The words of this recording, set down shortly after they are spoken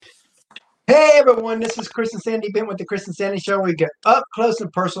Hey everyone, this is Chris and Sandy Bent with the Chris and Sandy Show. We get up close and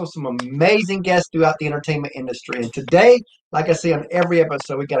personal, some amazing guests throughout the entertainment industry. And today, like I say on every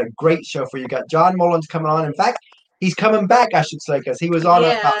episode, we got a great show for you. Got Jon Mullins coming on. In fact, he's coming back, I should say, because he was on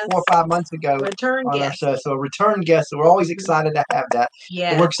about 4 or 5 months ago Return on our guest. show. So a return guest. So we're always excited to have that.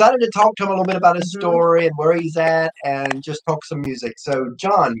 Yeah. But we're excited to talk to him a little bit about his story and where he's at and just talk some music. So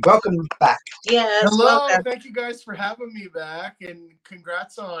Jon, welcome back. Yes. Hello. Welcome. Thank you guys for having me back, and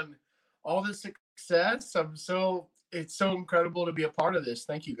congrats on all the success. It's so incredible to be a part of this.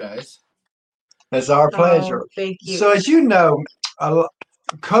 Thank you guys. It's our pleasure. Thank you. So as you know,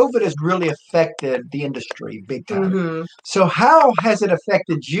 COVID has really affected the industry big time. Mm-hmm. So how has it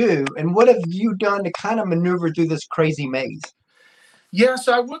affected you, and what have you done to kind of maneuver through this crazy maze? Yeah,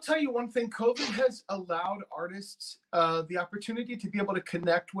 so I will tell you one thing. COVID has allowed artists the opportunity to be able to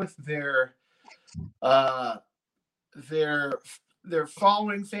connect with their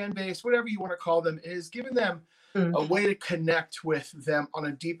following, fan base, whatever you want to call them. It has given them a way to connect with them on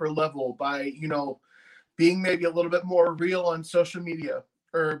a deeper level by, being maybe a little bit more real on social media,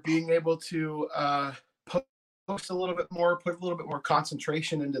 or being able to post a little bit more, put a little bit more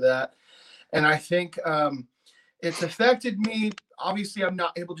concentration into that. And I think it's affected me. Obviously, I'm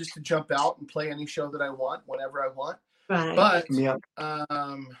not able just to jump out and play any show that I want whenever I want. Right. But Yeah.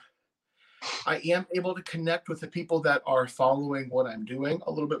 I am able to connect with the people that are following what I'm doing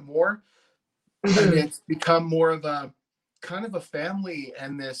a little bit more. And it's become more of a kind of a family,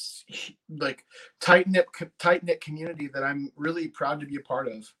 and this like tight-knit community that I'm really proud to be a part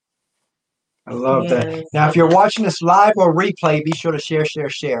of. I love that. Now, if you're watching this live or replay, be sure to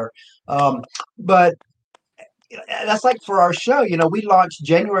share. But that's like for our show, we launched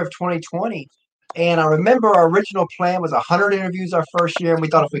January of 2020. And I remember our original plan was 100 interviews our first year. And we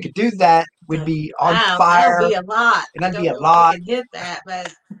thought if we could do that, we'd be on fire. That'd be a lot. And that'd be a lot. We can hit that,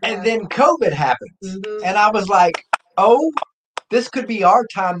 but And then COVID happened. And I was like, oh, this could be our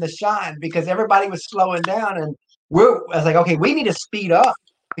time to shine, because everybody was slowing down. And I was like, okay, we need to speed up,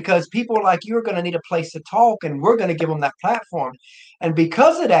 because people like you are going to need a place to talk, and we're going to give them that platform. And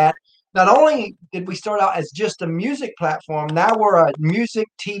because of that, not only did we start out as just a music platform, now we're a music,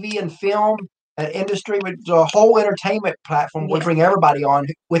 TV, and film industry with a whole entertainment platform. We bring everybody on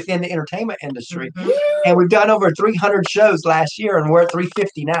within the entertainment industry. And we've done over 300 shows last year, and we're at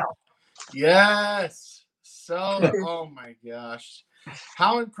 350 now. Yes. So, oh my gosh,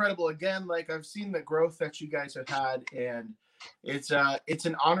 how incredible. Again, like, I've seen the growth that you guys have had, and it's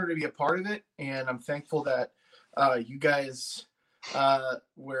an honor to be a part of it. And I'm thankful that you guys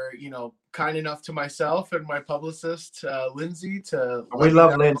were, kind enough to myself and my publicist, Lindsay, to we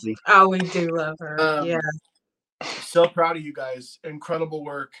love Lindsay. Oh, we do love her. Yeah. So proud of you guys. Incredible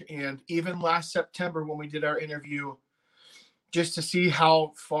work. And even last September when we did our interview, just to see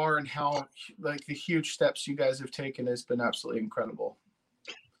how far and how like the huge steps you guys have taken has been absolutely incredible.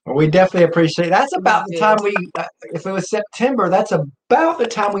 Well, we definitely appreciate it. That's about the time if it was September, that's about the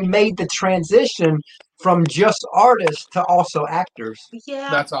time we made the transition from just artists to also actors. Yeah.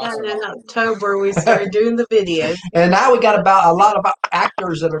 That's awesome. And in October, we started doing the videos. And now we got a lot of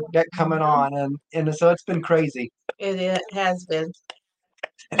actors that are coming on. And so it's been crazy. It has been.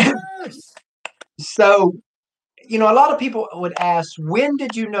 Yes. So, a lot of people would ask, when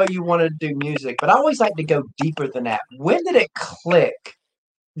did you know you wanted to do music? But I always like to go deeper than that. When did it click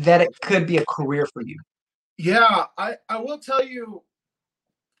that it could be a career for you? Yeah, I will tell you,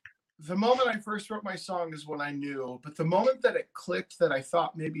 the moment I first wrote my song is when I knew. But the moment that it clicked that I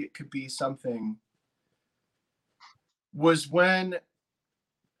thought maybe it could be something was when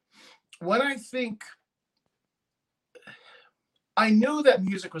I think I knew that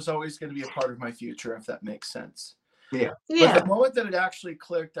music was always going to be a part of my future, if that makes sense. Yeah. But the moment that it actually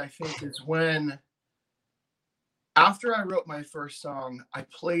clicked, I think, is when, after I wrote my first song, I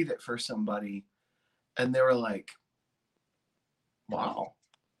played it for somebody, and they were like, wow,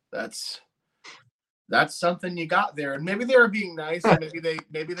 that's something you got there. And maybe they were being nice, or maybe they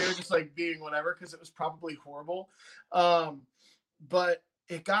were just like being whatever, because it was probably horrible. But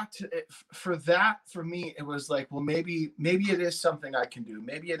it got to it for me, it was like, well, maybe it is something I can do.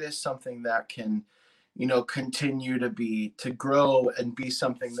 Maybe it is something that can, continue to grow and be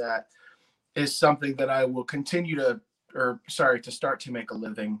something that is something that I will continue to start to make a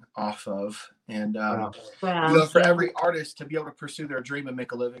living off of. And, for every artist to be able to pursue their dream and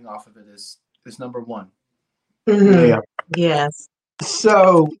make a living off of it is number one. Mm-hmm. Yeah. Yes.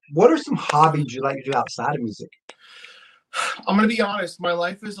 So what are some hobbies you like to do outside of music? I'm going to be honest. My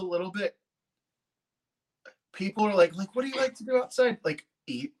life is a little bit, people are like, what do you like to do outside? Like,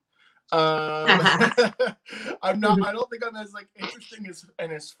 eat. I'm not. I don't think I'm as like interesting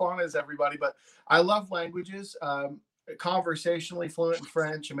and as fun as everybody, but I love languages. Conversationally fluent in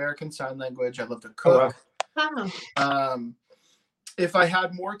French, American Sign Language. I love to cook. If I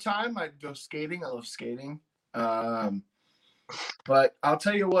had more time, I'd go skating. I love skating. But I'll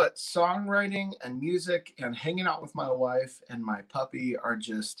tell you what, songwriting and music and hanging out with my wife and my puppy are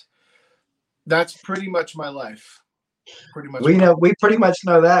that's pretty much my life. Pretty much. We pretty much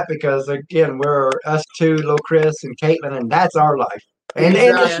know that because again, we're us two, little Chris and Caitlin, and that's our life. And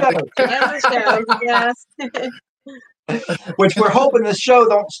Exactly. And the show, yes. Which we're hoping the show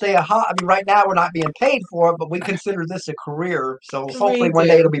don't stay a hot. I mean, right now we're not being paid for it, but we consider this a career. So hopefully one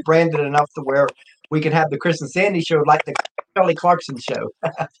day it'll be branded enough to where we can have the Chris and Sandy show like the Kelly Clarkson show.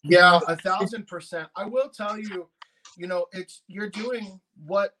 Yeah, 1,000%. I will tell you, you're doing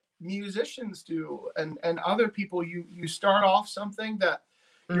what musicians do and other people. You start off something that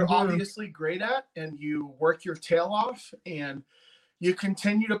you're obviously great at, and you work your tail off, and you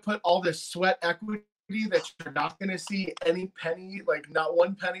continue to put all this sweat equity that you're not going to see any penny, like not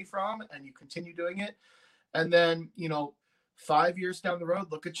one penny from, and you continue doing it. And then, 5 years down the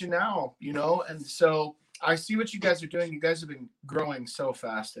road, look at you now, and so I see what you guys are doing. You guys have been growing so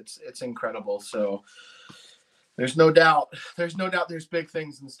fast. It's incredible. So there's no doubt there's big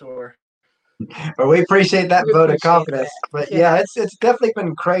things in store. But we appreciate that vote of confidence. But yeah, it's definitely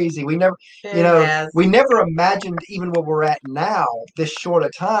been crazy. We never, we never imagined even where we're at now, this short a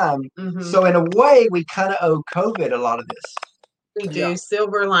time. So in a way, we kind of owe COVID a lot of this. We do.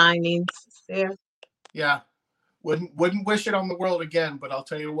 Silver linings. Yeah. Wouldn't wish it on the world again, but I'll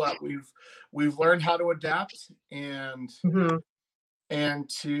tell you what, we've learned how to adapt and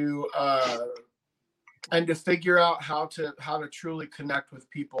to figure out how to truly connect with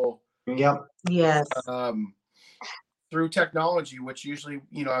people. Yep. Yes. Through technology, which usually,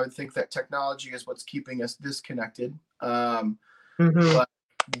 I would think that technology is what's keeping us disconnected. But for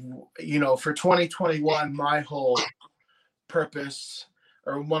 2021, my whole purpose,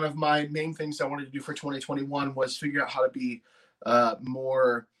 or one of my main things I wanted to do for 2021, was figure out how to be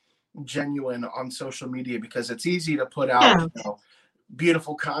more genuine on social media, because it's easy to put out,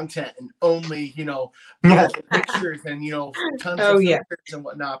 beautiful content and only, beautiful pictures and, tons of stickers and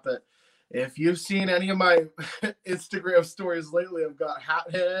whatnot. But if you've seen any of my Instagram stories lately, I've got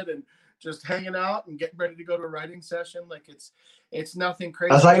hat head and just hanging out and getting ready to go to a writing session. Like it's nothing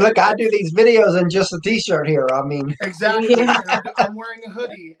crazy. I was like, look, I do these videos in just a t-shirt here. I mean, exactly. I'm wearing a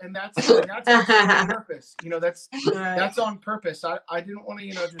hoodie, and that's on purpose. That's on purpose. I didn't want to,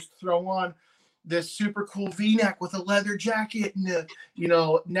 just throw on this super cool V-neck with a leather jacket and a,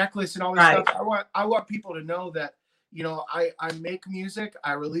 necklace and all this stuff. I want people to know that, I make music,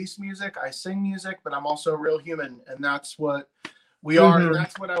 I release music, I sing music, but I'm also a real human, and that's what we are, and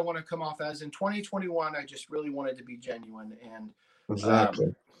that's what I want to come off as. In 2021, I just really wanted to be genuine, and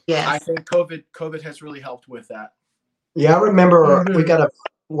exactly. I think COVID has really helped with that. Yeah, I remember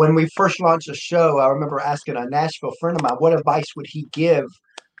when we first launched the show, I remember asking a Nashville friend of mine, what advice would he give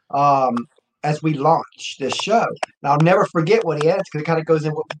as we launched this show? And I'll never forget what he asked, because it kind of goes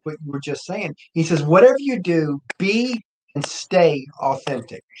in what you were just saying. He says, whatever you do, be and stay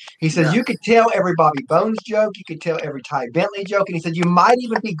authentic. He says, you could tell every Bobby Bones joke, you could tell every Ty Bentley joke, and he said, you might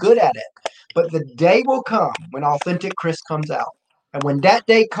even be good at it, but the day will come when Authentic Chris comes out. And when that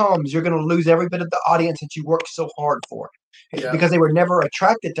day comes, you're going to lose every bit of the audience that you worked so hard for, because they were never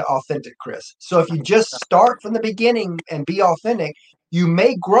attracted to Authentic Chris. So if you just start from the beginning and be authentic, you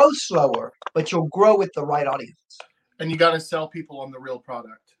may grow slower, but you'll grow with the right audience. And you got to sell people on the real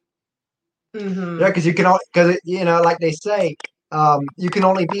product. Yeah, because like they say, you can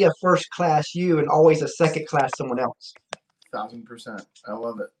only be a first class you and always a second class someone else. 1,000%. I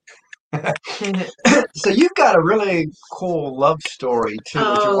love it. So you've got a really cool love story too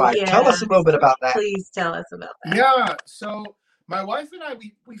with your wife. Tell us a little bit about that. Please tell us about that. Yeah. So my wife and I,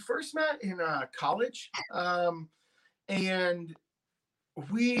 we first met in college, and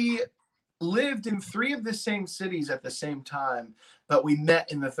we lived in 3 of the same cities at the same time, but we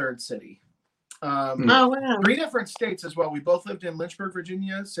met in the 3rd city. Oh, wow. 3 different states as well. We both lived in Lynchburg,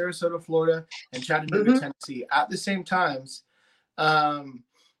 Virginia, Sarasota, Florida, and Chattanooga, Tennessee at the same times. I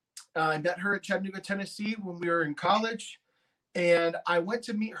met her at Chattanooga, Tennessee when we were in college, and I went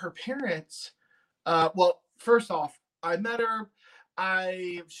to meet her parents. Well, first off, I met her.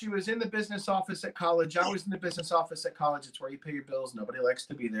 She was in the business office at college. I was in the business office at college. It's where you pay your bills. Nobody likes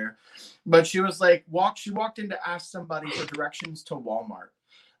to be there. But she was like, she walked in to ask somebody for directions to Walmart.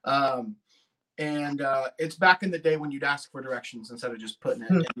 And it's back in the day when you'd ask for directions instead of just putting it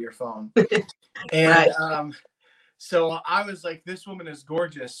into your phone. And So I was like, this woman is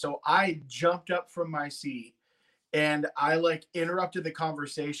gorgeous. So I jumped up from my seat and I like interrupted the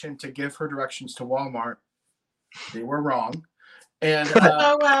conversation to give her directions to Walmart. They were wrong. And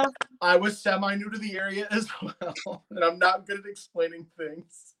I was semi-new to the area as well. And I'm not good at explaining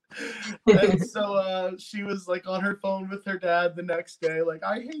things. And so she was like on her phone with her dad the next day, like,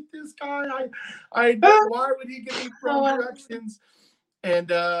 I hate this guy. Why would he give me wrong directions? And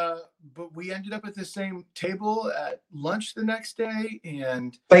but we ended up at the same table at lunch the next day,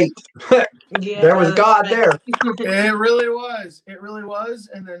 and fate. There was God there. It really was. It really was.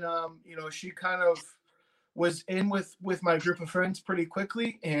 And then you know, she kind of was in with my group of friends pretty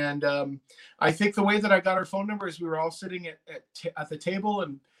quickly, and I think the way that I got her phone number is we were all sitting at the table,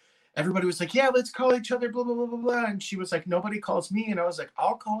 and everybody was like, yeah, let's call each other, blah blah blah blah blah. And she was like, nobody calls me, and I was like,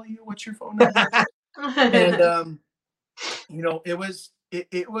 I'll call you. What's your phone number? And you know, it was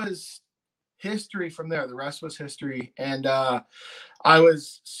history from there. The rest was history. And I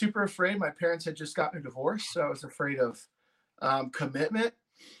was super afraid. My parents had just gotten a divorce, so I was afraid of commitment.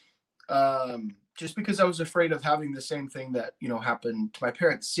 Just because I was afraid of having the same thing that, you know, happened to my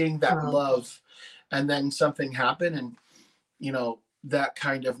parents, seeing that love, and then something happen, and, you know, that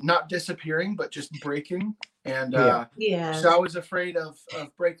kind of not disappearing, but just breaking. And so I was afraid of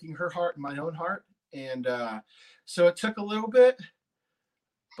breaking her heart and my own heart. And so it took a little bit,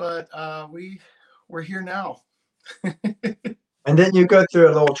 but we're here now. And then you go through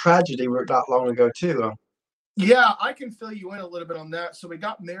a little tragedy not long ago too. Yeah, I can fill you in a little bit on that. So we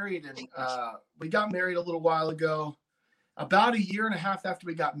got married, and a little while ago. About a year and a half after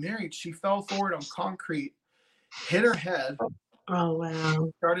we got married, she fell forward on concrete, hit her head. Oh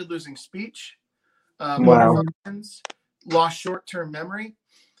wow! Started losing speech. Wow. Lost short-term memory.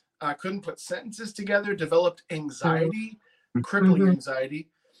 Couldn't put sentences together. Developed anxiety, crippling anxiety,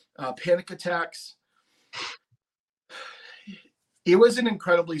 panic attacks. It was an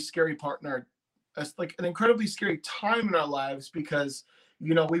incredibly scary partner. Like an incredibly scary time in our lives, because,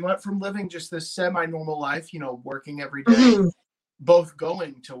 you know, we went from living just this semi-normal life, you know, working every day, both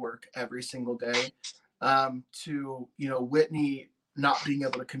going to work every single day, to, you know, Whitney not being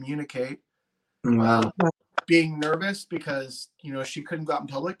able to communicate, being nervous because, you know, she couldn't go out in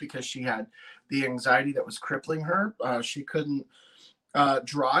public because she had the anxiety that was crippling her. She couldn't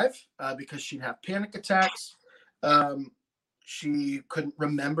drive because she'd have panic attacks. She couldn't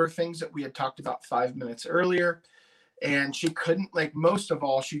remember things that we had talked about 5 minutes earlier. And she couldn't, like, most of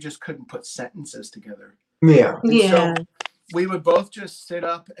all, she just couldn't put sentences together. Yeah. So we would both just sit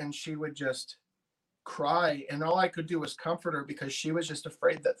up and she would just cry. And all I could do was comfort her, because she was just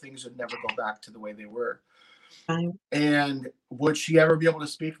afraid that things would never go back to the way they were. And would she ever be able to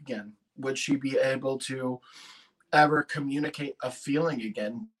speak again? Would she be able to ever communicate a feeling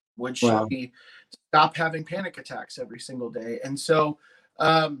again? Would she stop having panic attacks every single day? And so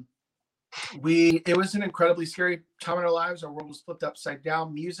it was an incredibly scary time in our lives. Our world was flipped upside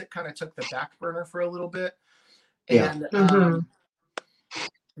down. Music kind of took the back burner for a little bit. And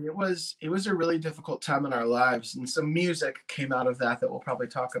it was a really difficult time in our lives. And some music came out of that we'll probably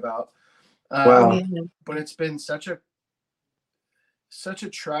talk about. But it's been such a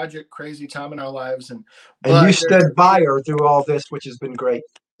tragic, crazy time in our lives. And you stood by her through all this, which has been great.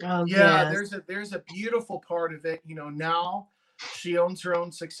 There's a beautiful part of it. You know, now she owns her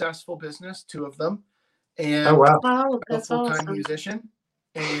own successful business, 2 of them, and a full-time musician.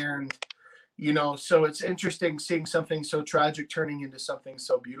 And, you know, so it's interesting seeing something so tragic turning into something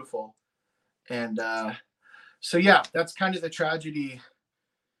so beautiful. And so yeah, that's kind of the tragedy.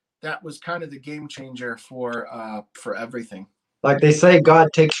 That was kind of the game changer for everything. Like they say, God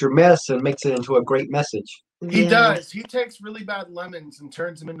takes your mess and makes it into a great message. He does. He takes really bad lemons and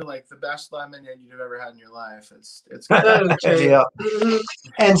turns them into like the best lemonade you've ever had in your life. It's yeah.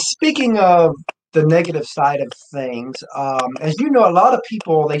 And speaking of the negative side of things, as you know, a lot of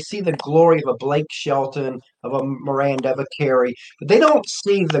people, they see the glory of a Blake Shelton, of a Miranda, of a Carey, but they don't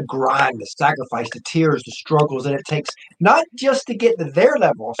see the grind, the sacrifice, the tears, the struggles that it takes, not just to get to their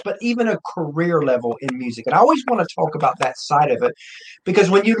levels, but even a career level in music. And I always want to talk about that side of it, because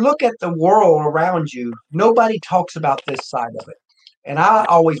when you look at the world around you, nobody talks about this side of it. And I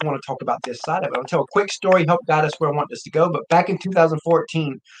always want to talk about this side of it. I'll tell a quick story, help guide us where I want this to go. But back in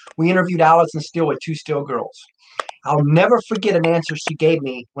 2014, we interviewed Allison Steele with Two Steel Girls. I'll never forget an answer she gave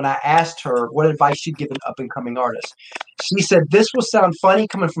me when I asked her what advice she'd give an up-and-coming artist. She said, this will sound funny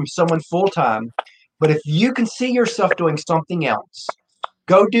coming from someone full-time, but if you can see yourself doing something else,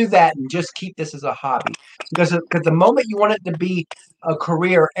 go do that and just keep this as a hobby. Because the moment you want it to be a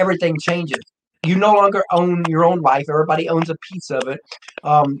career, everything changes. you no longer own your own life. Everybody owns a piece of it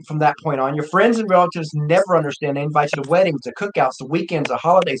from that point on. Your friends and relatives never understand. They invite you to weddings, to cookouts, to weekends, to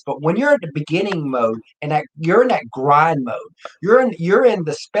holidays. But when you're at the beginning mode and that you're in that grind mode, you're in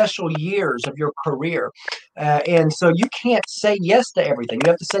the special years of your career, and so you can't say yes to everything. You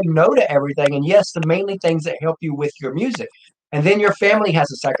have to say no to everything, and yes to mainly things that help you with your music. And then your family has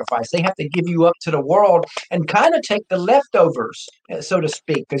to sacrifice. They have to give you up to the world and kind of take the leftovers, so to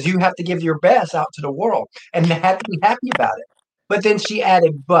speak, because you have to give your best out to the world and have to be happy about it. But then she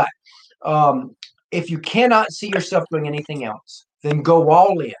added, but if you cannot see yourself doing anything else, then go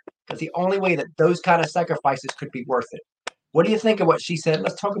all in. Because the only way that those kind of sacrifices could be worth it. What do you think of what she said?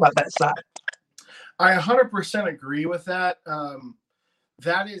 Let's talk about that side. I 100% agree with that.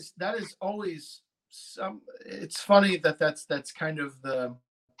 That is always it's funny that's kind of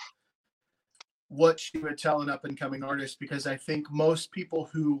what she would tell an up and coming artist, because I think most people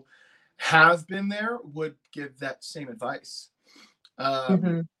who have been there would give that same advice.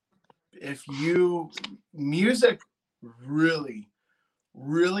 If music really,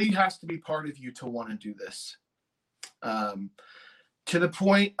 really has to be part of you to want to do this. To the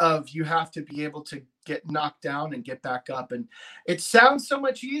point of you have to be able to get knocked down and get back up. And it sounds so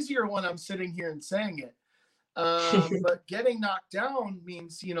much easier when I'm sitting here and saying it. But getting knocked down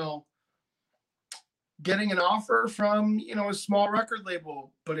means, getting an offer from, a small record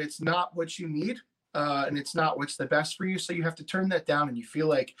label, but it's not what you need. And it's not what's the best for you. So you have to turn that down, and you feel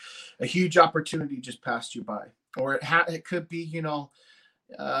like a huge opportunity just passed you by. Or it could be,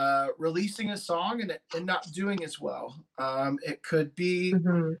 releasing a song and not doing as well. It could be,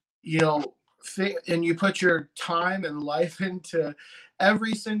 and you put your time and life into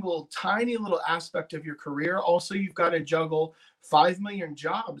every single tiny little aspect of your career. Also, you've got to juggle 5 million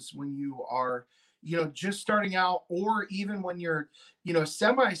jobs when you are, just starting out, or even when you're,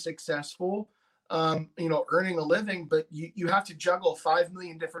 semi-successful, earning a living, but you have to juggle 5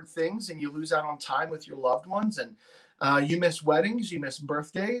 million different things, and you lose out on time with your loved ones, and you miss weddings, you miss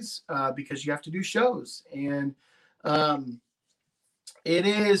birthdays, because you have to do shows. And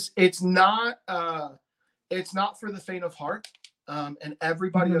it's not for the faint of heart. And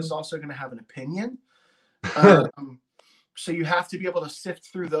everybody is also going to have an opinion. So you have to be able to sift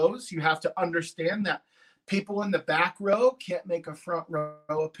through those. You have to understand that people in the back row can't make a front row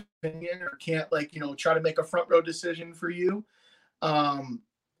opinion, or can't try to make a front row decision for you.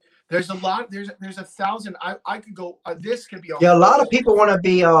 There's a lot. There's 1,000. I could go. This could be a lot of people want to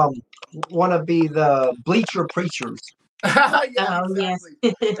be the bleacher preachers. Yeah,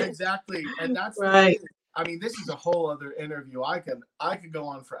 exactly. And that's right. I mean, this is a whole other interview. I could go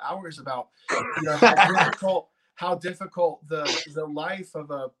on for hours about how difficult the life of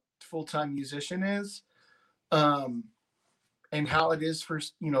a full-time musician is, and how it is for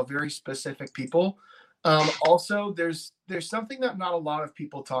very specific people. Also, there's something that not a lot of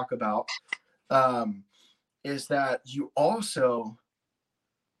people talk about, is that you also,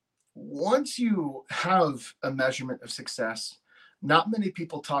 once you have a measurement of success, not many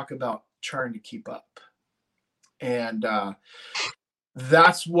people talk about trying to keep up. And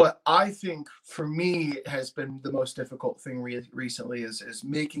that's what I think for me has been the most difficult thing recently is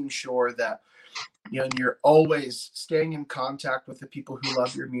making sure that you're always staying in contact with the people who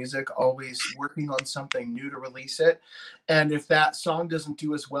love your music, always working on something new to release it. And if that song doesn't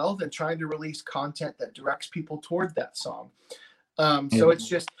do as well, then trying to release content that directs people toward that song. So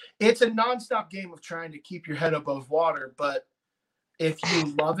it's a nonstop game of trying to keep your head above water. But if you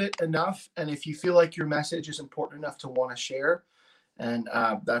love it enough, and if you feel like your message is important enough to want to share, and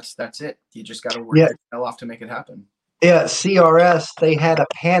that's it. You just got to work your tail off to make it happen. Yeah, CRS, they had a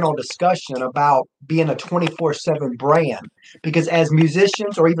panel discussion about being a 24/7 brand, because as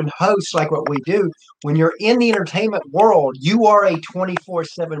musicians or even hosts like what we do, when you're in the entertainment world, you are a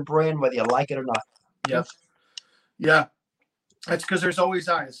 24/7 brand, whether you like it or not. Yep. Yeah. That's because there's always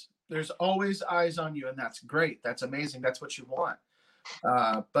eyes. There's always eyes on you, and that's great. That's amazing. That's what you want.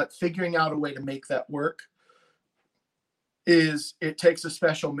 But figuring out a way to make that work it takes a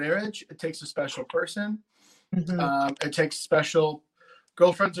special marriage. It takes a special person. It takes special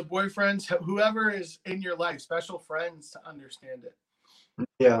girlfriends or boyfriends, whoever is in your life, special friends to understand it.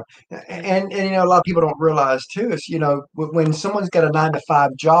 Yeah. And a lot of people don't realize too is, when someone's got a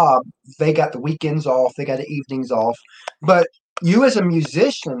 9-to-5 job, they got the weekends off, they got the evenings off. But you as a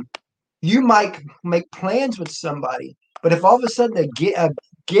musician, you might make plans with somebody, but if all of a sudden a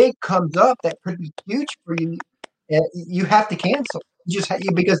gig comes up that could be huge for you, you have to cancel.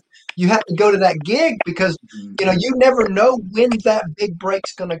 Because you have to go to that gig, because you never know when that big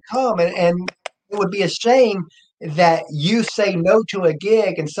break's going to come, and it would be a shame that you say no to a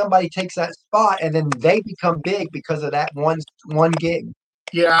gig and somebody takes that spot and then they become big because of that one gig.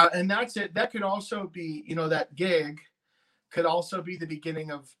 Yeah, and that's it. That could also be, that gig could also be the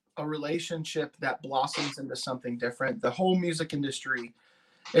beginning of a relationship that blossoms into something different. The whole music industry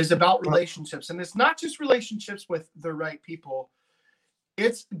is about relationships, and it's not just relationships with the right people.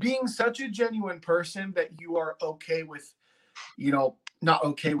 It's being such a genuine person that you are okay with, not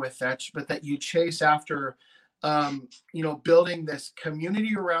okay with that, but that you chase after, building this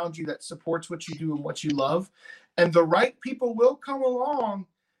community around you that supports what you do and what you love. And the right people will come along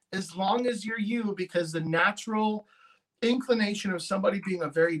as long as you're you, because the natural inclination of somebody being a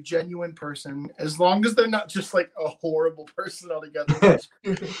very genuine person, as long as they're not just like a horrible person altogether.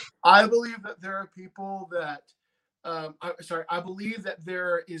 I believe that there are people that, I believe that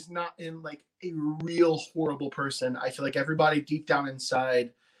there is not in like a real horrible person. I feel like everybody deep down inside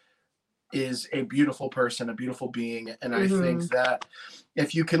is a beautiful person, a beautiful being. And I think that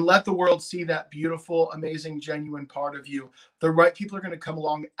if you can let the world see that beautiful, amazing, genuine part of you, the right people are going to come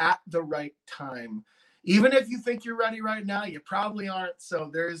along at the right time. Even if you think you're ready right now, you probably aren't. So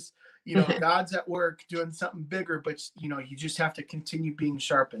there's, God's at work doing something bigger, but you just have to continue being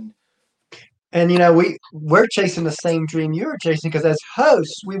sharpened. And we're chasing the same dream you're chasing, because as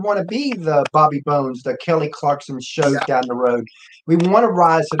hosts, we want to be the Bobby Bones, the Kelly Clarkson shows down the road. We want to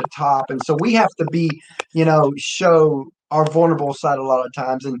rise to the top, and so we have to be, show our vulnerable side a lot of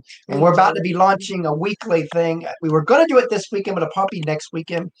times. And we're about to be launching a weekly thing. We were going to do it this weekend, but it'll probably be next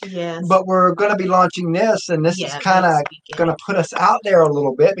weekend. Yes. But we're going to be launching this, and this is kind of going to put us out there a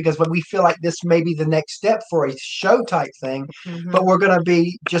little bit, because when we feel like this may be the next step for a show type thing. But we're going to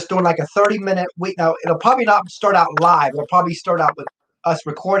be just doing like a 30-minute week. Now, it'll probably not start out live. It'll probably start out with us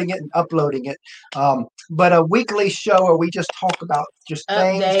recording it and uploading it. But a weekly show where we just talk about just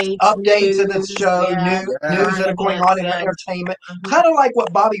updates of the show, news that are going on in entertainment. Kind of like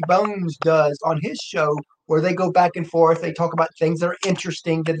what Bobby Bones does on his show, where they go back and forth. They talk about things that are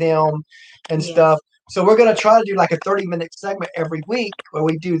interesting to them and stuff. So we're going to try to do like a 30-minute segment every week where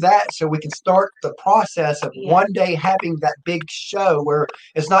we do that, so we can start the process of one day having that big show where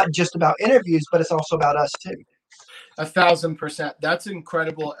it's not just about interviews, but it's also about us too. 1,000%. That's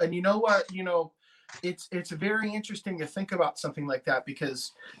incredible. And you know what? It's very interesting to think about something like that,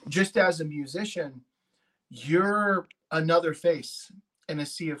 because just as a musician, you're another face in a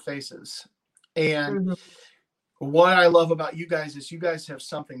sea of faces. And what I love about you guys is you guys have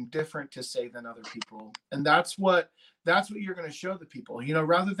something different to say than other people. And that's what you're going to show the people,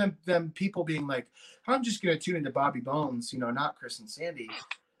 rather than them people being like, I'm just going to tune into Bobby Bones, not Chris and Sandy.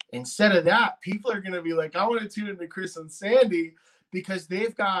 Instead of that, people are going to be like, I want to tune into Chris and Sandy, because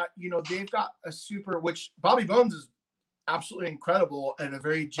they've got a super, which Bobby Bones is absolutely incredible and a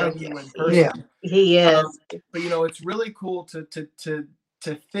very genuine person. Yeah, he is. But it's really cool to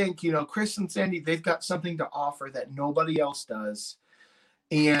think, Chris and Sandy, they've got something to offer that nobody else does.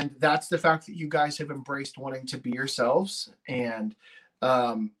 And that's the fact that you guys have embraced wanting to be yourselves and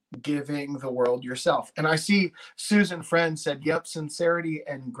giving the world yourself. And I see Susan Friend said, yep, sincerity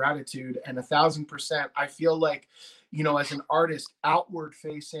and gratitude, and 1,000%. I feel like, as an artist, outward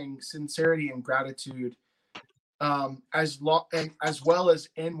facing sincerity and gratitude, as well as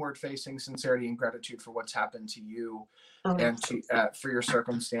inward facing sincerity and gratitude for what's happened to you and for your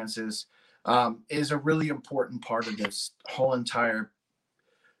circumstances, is a really important part of this whole entire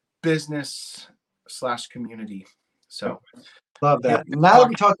business/community. So love that. Now that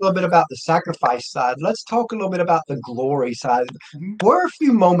we talked a little bit about the sacrifice side, let's talk a little bit about the glory side. What are a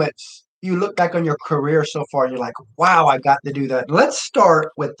few moments you look back on your career so far and you're like, wow, I got to do that? Let's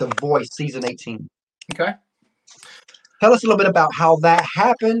start with The Voice season 18. Okay. Tell us a little bit about how that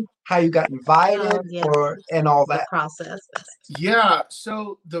happened, how you got invited, and all that. The process. Yeah.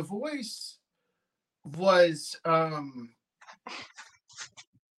 So The Voice was,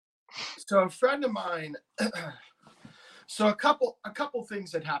 so a friend of mine, so a couple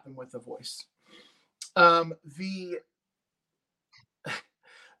things that happened with The Voice.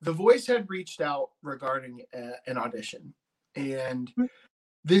 The Voice had reached out regarding an audition, and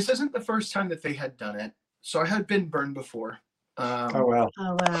this isn't the first time that they had done it. So I had been burned before. Oh, wow.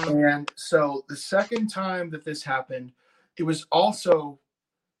 And so the second time that this happened, it was also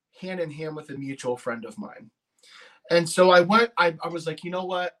hand in hand with a mutual friend of mine. And so I was like, you know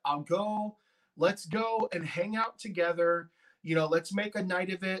what? Let's go and hang out together. Let's make a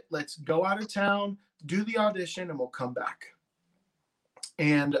night of it. Let's go out of town, do the audition, and we'll come back.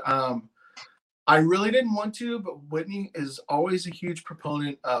 And I really didn't want to, but Whitney is always a huge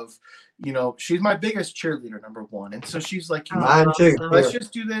proponent of, she's my biggest cheerleader, number one. And so she's like, mine too. Let's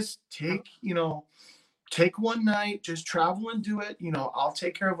just do this. Take take one night, just travel and do it. I'll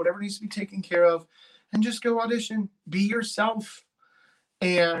take care of whatever needs to be taken care of, and just go audition, be yourself.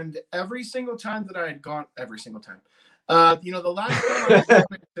 And every single time that I had gone,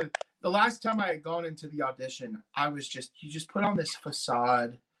 the last time I had gone into the audition, I was you just put on this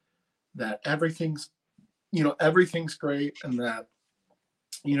facade that everything's great, and that,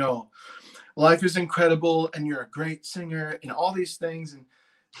 life is incredible and you're a great singer and all these things. And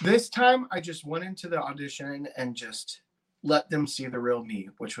this time I just went into the audition and just let them see the real me,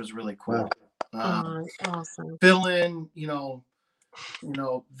 which was really cool. Awesome. Fill in,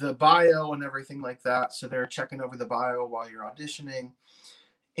 the bio and everything like that. So they're checking over the bio while you're auditioning.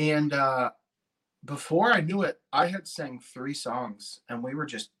 And before I knew it, I had sang 3 songs, and we were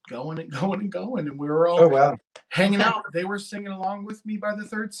just going and going and going, and we were all hanging out. They were singing along with me by the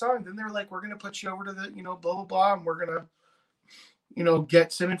 3rd song. Then they're like, we're going to put you over to the, blah, blah, blah, and we're going to,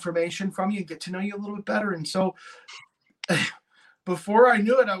 get some information from you and get to know you a little bit better. And so before I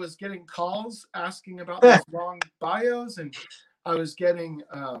knew it, I was getting calls asking about these long bios, and I was getting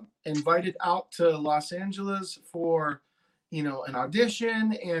invited out to Los Angeles for an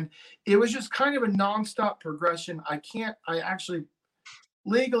audition, and it was just kind of a nonstop progression. I can't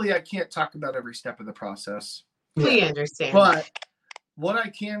talk about every step of the process. We understand. But what I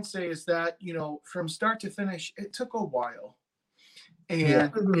can say is that, from start to finish, it took a while,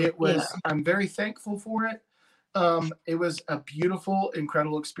 and it was, I'm very thankful for it. It was a beautiful,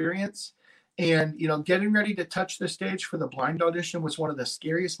 incredible experience. And, getting ready to touch the stage for the blind audition was one of the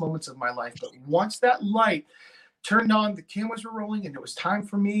scariest moments of my life. But once that light turned on, the cameras were rolling, and it was time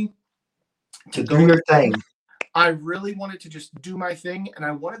for me to do your thing. I really wanted to just do my thing, and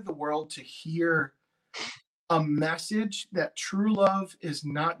I wanted the world to hear a message that true love is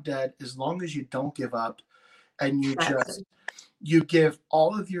not dead as long as you don't give up, and you give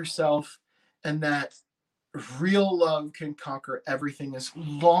all of yourself, and that real love can conquer everything as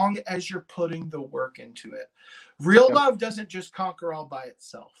long as you're putting the work into it. Real love doesn't just conquer all by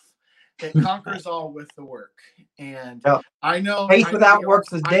itself. It conquers all with the work. And I know faith without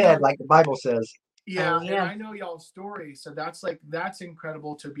works is dead, like the Bible says. Yeah, and I know y'all's story, so that's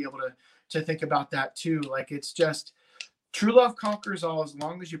incredible to be able to think about that too. Like, it's just true love conquers all as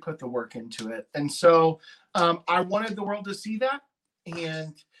long as you put the work into it. And so I wanted the world to see that,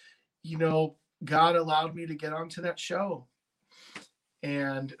 and God allowed me to get onto that show.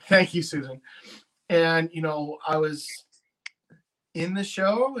 And thank you, Susan. And I was in the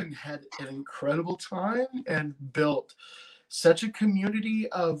show and had an incredible time and built such a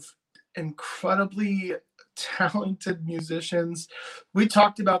community of incredibly talented musicians. We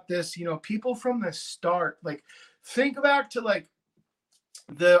talked about this, people from the start, like, think back to like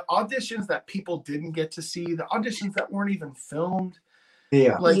the auditions that people didn't get to see, the auditions that weren't even filmed.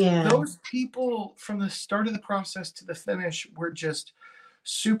 Those people from the start of the process to the finish were just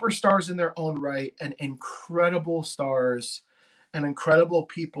superstars in their own right, and incredible stars and incredible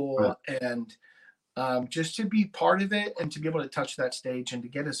people. And just to be part of it and to be able to touch that stage and to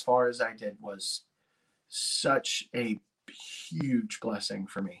get as far as I did was such a huge blessing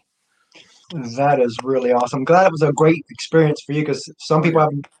for me. That is really awesome. I'm glad it was a great experience for you, because some people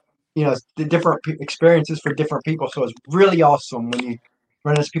have, the different experiences for different people. So it's really awesome when you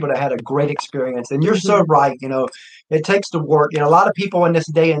run into people that had a great experience. And you're so right. It takes the work. A lot of people in this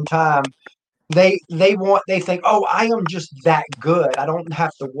day and time, they think, oh, I am just that good, I don't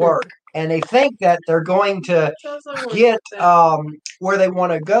have to work. And they think that they're going to get where they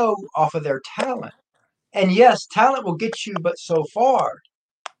want to go off of their talent. And yes, talent will get you but so far.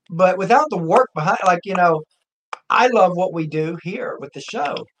 But without the work behind, I love what we do here with the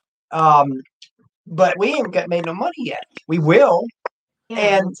show. But we ain't made no money yet. We will.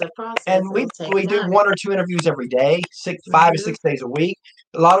 And we do 1 or 2 interviews every day, 5 to 6 days a week.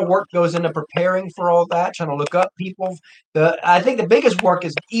 A lot of work goes into preparing for all that, trying to look up people. I think the biggest work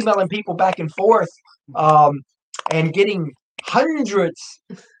is emailing people back and forth, and getting hundreds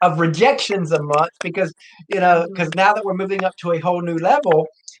of rejections a month, because now that we're moving up to a whole new level,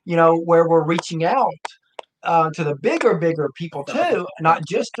 where we're reaching out to the bigger people too, not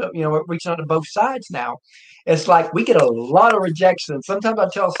just we're reaching out to both sides now. It's like we get a lot of rejection. Sometimes I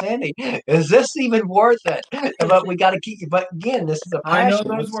tell Sandy, "Is this even worth it?" But we got to keep. But again, this is a passion. I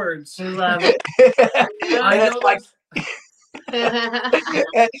know those words. We love it. I know like,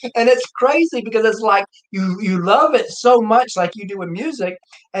 and it's crazy, because it's like you love it so much, like you do with music,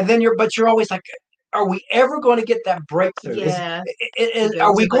 and then you're always like, are we ever going to get that breakthrough? Yeah.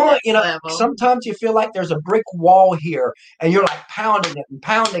 Are we going, sometimes you feel like there's a brick wall here, and you're like pounding it and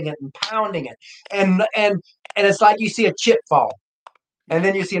pounding it and pounding it. And it's like you see a chip fall. And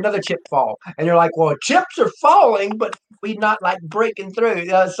then you see another chip fall, and you're like, "Well, chips are falling, but we not like breaking through."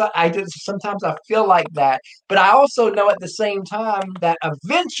 So sometimes I feel like that, but I also know at the same time that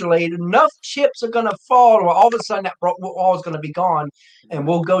eventually enough chips are going to fall, or all of a sudden that wall is going to be gone, and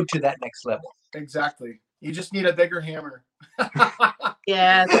we'll go to that next level. Exactly. You just need a bigger hammer.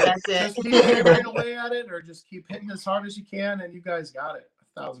 Yes, that's Just it. keep hammering away at it, or just keep hitting as hard as you can, and you guys got it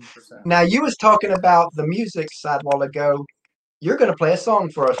 1,000%. Now, you was talking about the music side a while ago. You're going to play a song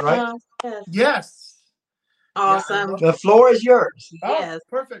for us, right? Yes. Yes. Awesome. The floor is yours. Yes.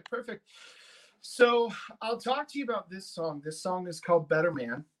 Perfect. So I'll talk to you about this song. This song is called Better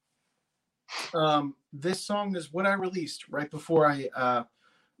Man. This song is what I released right before I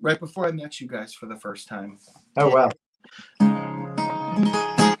met you guys for the first time. Oh, wow.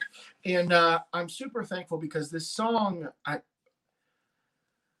 And I'm super thankful because this song,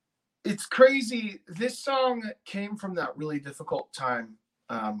 it's crazy. This song came from that really difficult time.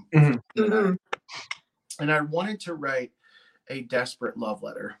 And I wanted to write a desperate love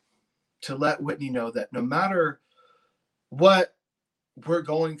letter to let Whitney know that no matter what we're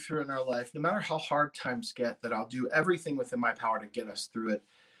going through in our life, no matter how hard times get, that I'll do everything within my power to get us through it,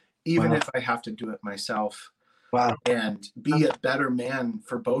 even if I have to do it myself. Wow. And be a better man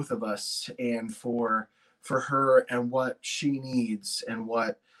for both of us, and for her, and what she needs and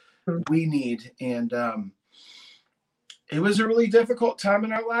what we need. And it was a really difficult time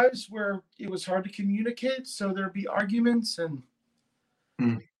in our lives where it was hard to communicate, so there'd be arguments, and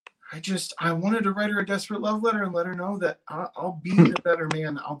I wanted to write her a desperate love letter and let her know that I'll be the better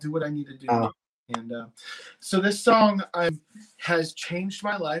man. I'll do what I need to do. And so this song has changed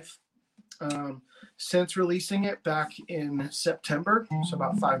my life. Since releasing it back in September, so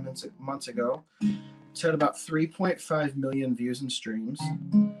about 5 months ago, it's had about 3.5 million views and streams.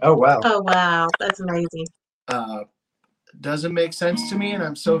 Oh, wow. Oh, wow. That's amazing. Doesn't make sense to me, and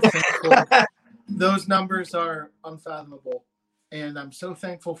I'm so thankful. Those numbers are unfathomable, and I'm so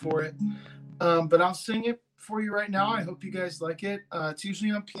thankful for it. But I'll sing it for you right now. I hope you guys like it. It's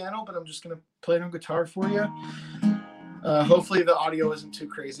usually on piano, but I'm just going to play it on guitar for you. Hopefully the audio isn't too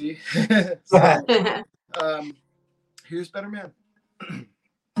crazy. So, here's Better Man.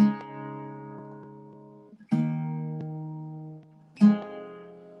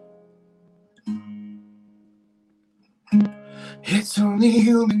 It's only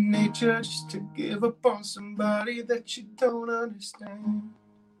human nature just to give up on somebody that you don't understand.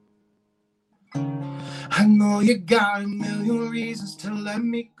 I know you got a million reasons to let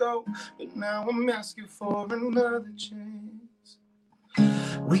me go, but now I'm asking for another chance.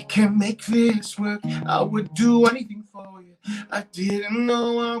 We can make this work. I would do anything for you. I didn't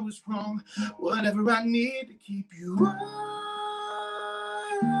know I was wrong. Whatever I need to keep you right.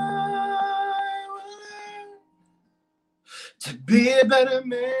 To be a better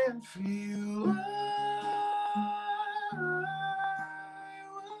man for you.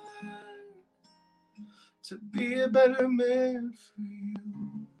 To be a better man for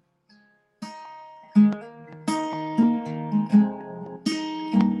you.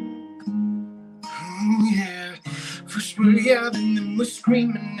 Yeah. First we're yelling and we're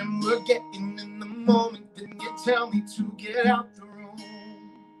screaming and we're getting in the moment. Then you tell me to get out the room.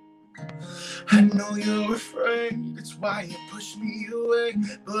 I know you're afraid, that's why you push me away.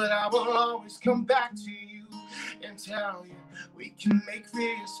 But I will always come back to you and tell you we can make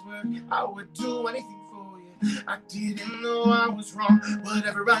this work. I would do anything for you. I didn't know I was wrong.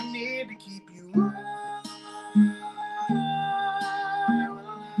 Whatever I need to keep you right.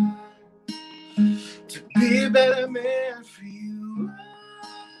 To be a better man for you.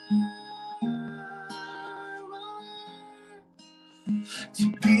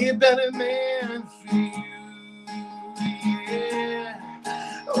 To be a better man for you. Yeah.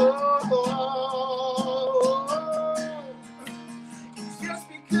 Oh, oh, oh. Just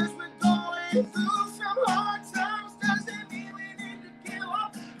because we're going through some hard times doesn't mean we need to give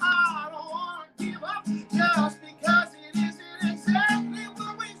up. I don't want to give up just because it isn't exactly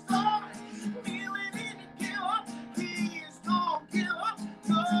what we thought. Mean we need to give up. Please don't give up.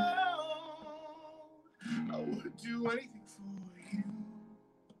 No, I would do anything for you.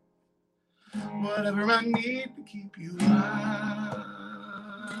 Whatever I need to keep you right.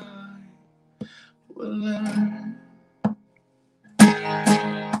 Well, and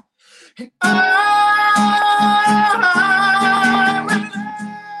I will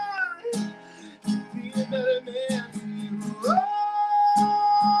be a better man for you. Oh,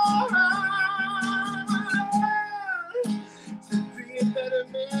 I will to be a better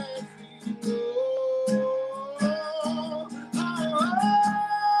man for you.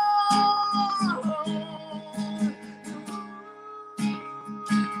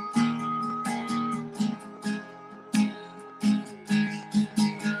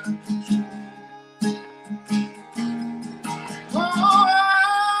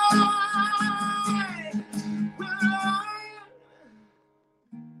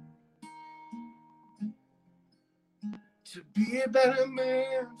 better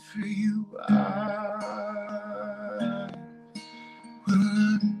man for you. I will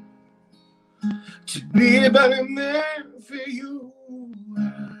learn to be a better man for you. I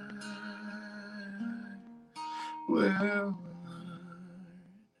will learn.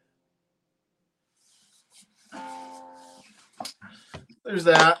 There's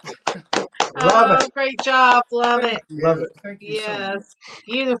that. Love it. Great job. Love it. Love it. Thank you so much. Yes.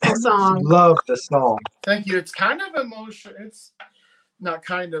 Beautiful song. Love the song. Thank you. It's kind of emotional. It's not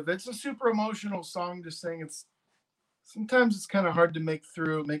kind of. It's a super emotional song to sing. It's sometimes it's kind of hard to make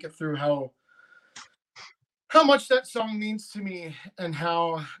it through how much that song means to me and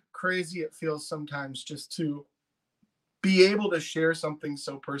how crazy it feels sometimes just to be able to share something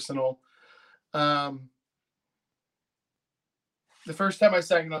so personal. The first time I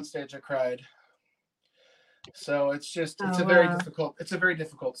sang it on stage, I cried. So it's a very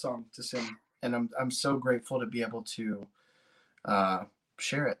difficult song to sing, and I'm so grateful to be able to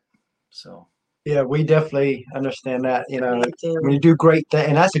share it. So Yeah, we definitely understand that. Me too. When you do great things,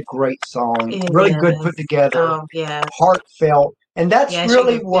 and that's a great song, It really good is. put together, Oh, yes. heartfelt, and that's Yes,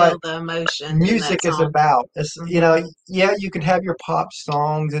 really you can what feel the emotion in music that is song. about. It's, Mhm. yeah, you can have your pop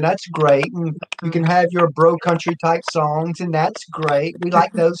songs, and that's great, and you can have your bro country type songs, and that's great. We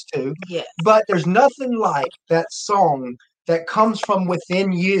like those too. Yes. But there's nothing like that song that comes from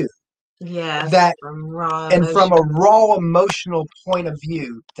within you, Yes. that From raw and from a emotion. raw emotional point of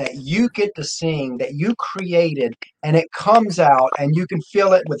view that you get to sing, that you created, and it comes out, and you can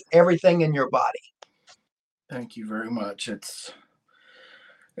feel it with everything in your body. Thank you very much. It's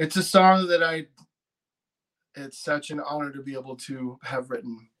a song that it's such an honor to be able to have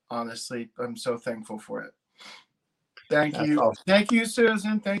written. Honestly, I'm so thankful for it. Thank That's you. awesome. Thank you,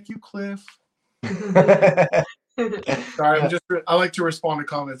 Susan. Thank you, Cliff. Sorry, Yeah. I like to respond to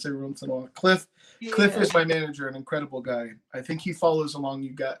comments every once in a while. Cliff Yeah. is my manager, an incredible guy. I think he follows along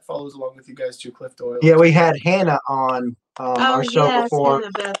with you guys too, Cliff Doyle. Yeah, we had Hannah on our show yes, before,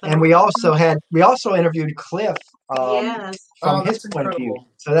 Hannah Bethel. and we also interviewed Cliff Yes. from his That's point of view.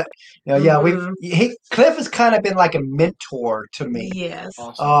 incredible. So that Cliff has kind of been like a mentor to me. Yes.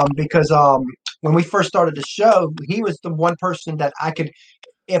 Awesome. Because when we first started the show, he was the one person that I could,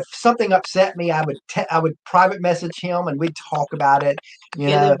 if something upset me, I would private message him, and we'd talk about it.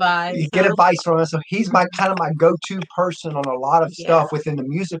 Get advice. Get advice from him. So he's my go-to person on a lot of stuff within the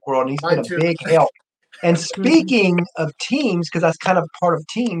music world, and he's been Mine a too. big help. And speaking of teams, because that's kind of part of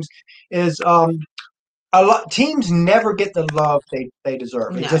teams, is teams never get the love they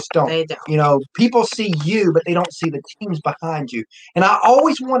deserve. They just don't. They don't. People see you, but they don't see the teams behind you. And I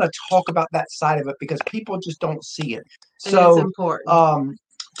always want to talk about that side of it because people just don't see it. And it's So, important.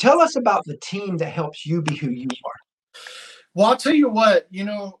 tell us about the team that helps you be who you are. Well, I'll tell you what,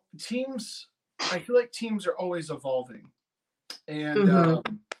 teams, I feel like teams are always evolving. And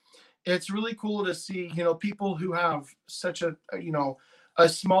it's really cool to see, people who have such a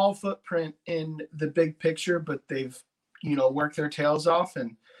small footprint in the big picture, but they've, worked their tails off.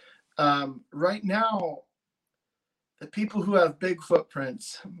 And right now, the people who have big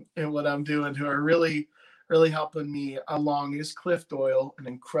footprints in what I'm doing, who are really, really helping me along, is Cliff Doyle, an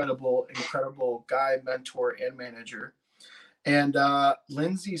incredible, incredible guy, mentor, and manager. And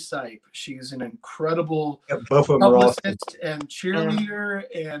Lindsay Sipe, she's an incredible both of them publicist and cheerleader,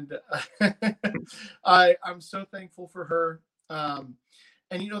 and I'm so thankful for her. And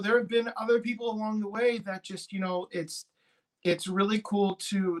there have been other people along the way that just it's really cool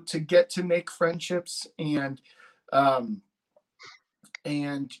to get to make friendships and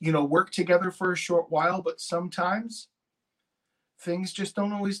work together for a short while, but sometimes things just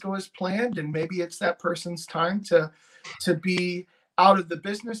don't always go as planned, and maybe it's that person's time to be out of the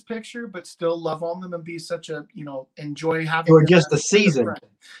business picture, but still love on them and be such a, enjoy having or them just as a season. friend.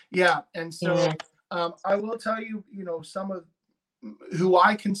 Yeah. And so I will tell you, some of who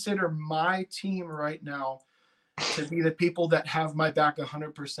I consider my team right now to be the people that have my back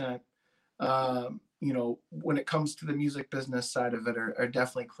 100%, when it comes to the music business side of it, are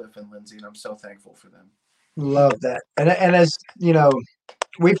definitely Cliff and Lindsay, and I'm so thankful for them. Love that. And as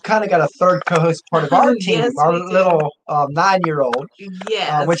we've kind of got a third co-host part of our team, our little 9-year-old.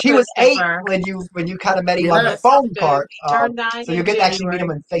 Yes, which he was 8 when you kind of met him on the phone part. So you get to actually meet him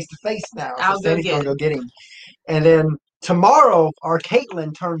in face to face now. So Sandy's gonna go get him. And then tomorrow, our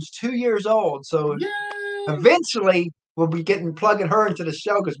Caitlin turns 2 years old. So eventually, we'll be plugging her into the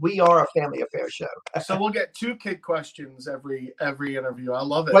show because we are a family affair show. So we'll get 2 kid questions every interview. I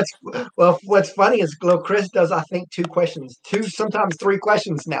love it. What's funny is little Chris does, I think, 2 questions, 2, sometimes 3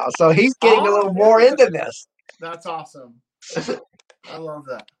 questions now. So he's getting a little more into this. That's awesome. I love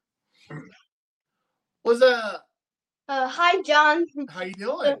that. Was Hi, John. How you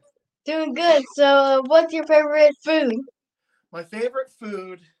doing? Doing good. So, what's your favorite food? My favorite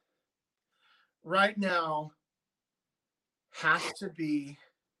food right now has to be.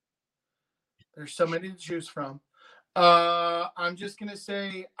 There's so many to choose from. I'm just gonna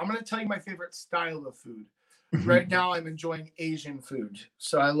say I'm gonna tell you my favorite style of food. Right now, I'm enjoying Asian food.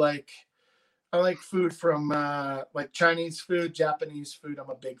 So I like food from like Chinese food, Japanese food. I'm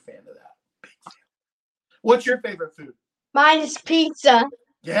a big fan of that. Big fan. What's your favorite food? Mine is pizza.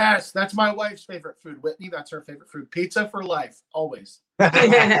 Yes, that's my wife's favorite food. Whitney, that's her favorite food. Pizza for life, always. All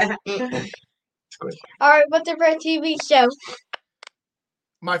right, what's your favorite TV show?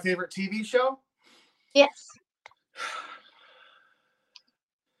 My favorite TV show? Yes.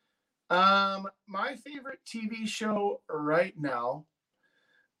 My favorite TV show right now.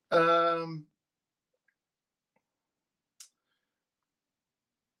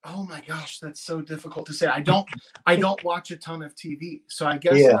 Oh my gosh, that's so difficult to say. I don't watch a ton of TV. So I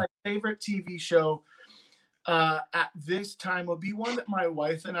guess my favorite TV show at this time would be one that my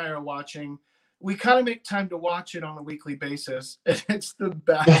wife and I are watching. We kind of make time to watch it on a weekly basis. It's The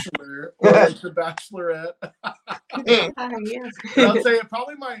Bachelor or like The Bachelorette. Yes. I'll tell you,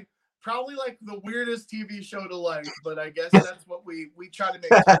 probably like the weirdest TV show to like, but I guess that's what we try to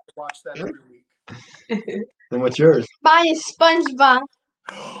make time to watch that every week. And what's yours? Mine is SpongeBob.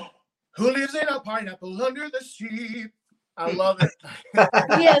 Who lives in a pineapple under the sea? I love it.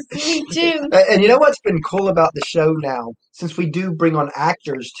 Yes, me too. And you know what's been cool about the show now, since we do bring on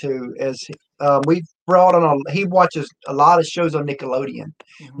actors too, is we've brought on he watches a lot of shows on Nickelodeon.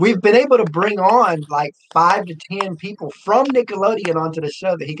 We've been able to bring on like 5 to 10 people from Nickelodeon onto the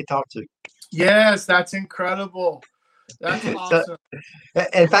show that he could talk to. Yes, that's incredible. That's awesome.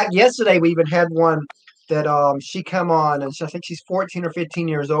 In fact, yesterday we even had one that she come on, and I think she's 14 or 15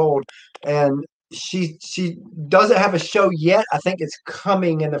 years old, and she doesn't have a show yet. I think it's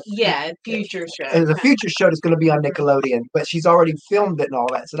coming in the future show. It's a future show that's going to be on Nickelodeon, but she's already filmed it and all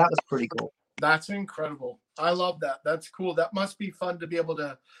that, so that was pretty cool. That's incredible. I love that. That's cool. That must be fun to be able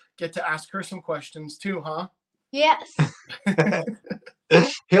to get to ask her some questions too, huh? Yes.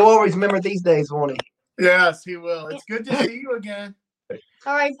 He'll always remember these days, won't he? Yes, he will. It's good to see you again.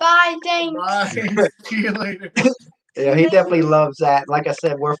 All right, bye. Thanks. Bye. See you later. Yeah, he definitely loves that. Like I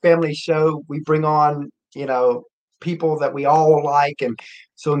said, we're a family show. We bring on, people that we all like, and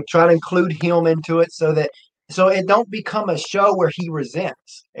so try to include him into it so it don't become a show where he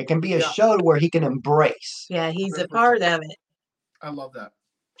resents. It can be a show where he can embrace. Yeah, he's a part of it. I love that.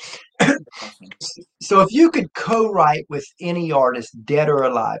 Awesome. So if you could co-write with any artist, dead or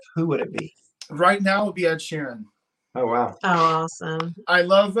alive, who would it be? Right now it would be Ed Sheeran. Oh wow. Oh, awesome. I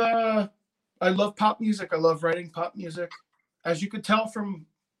love pop music. I love writing pop music. As you could tell from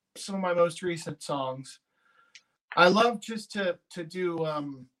some of my most recent songs, I love just to do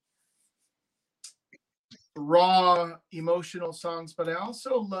raw emotional songs, but I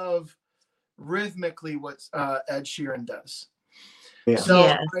also love rhythmically what Ed Sheeran does. Yeah.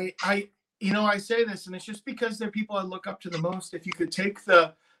 So I say this, and it's just because they're people I look up to the most. If you could take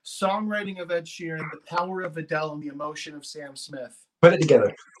the songwriting of Ed Sheeran, the power of Adele, and the emotion of Sam Smith, put it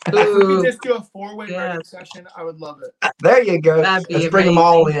together. If we could just do a 4-way writing session, I would love it. There you go. Let's bring them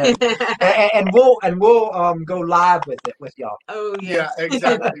all in, and we'll go live with it with y'all. Oh yeah,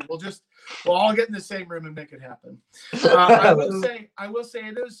 exactly. We'll all get in the same room and make it happen. I will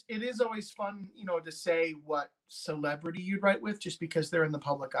say it is always fun, to say what celebrity you'd write with, just because they're in the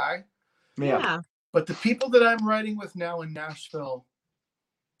public eye. Yeah. But the people that I'm writing with now in Nashville,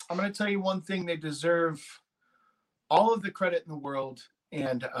 I'm going to tell you one thing: they deserve all of the credit in the world,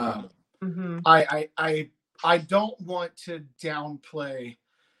 and I don't want to downplay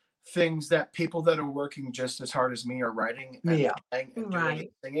things that people that are working just as hard as me are writing and doing and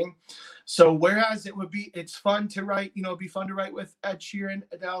singing. So whereas it's fun to write, it'd be fun to write with Ed Sheeran,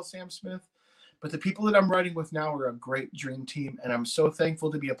 Adele, Sam Smith, but the people that I'm writing with now are a great dream team, and I'm so thankful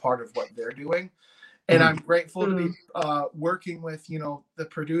to be a part of what they're doing. And I'm grateful to be working with, the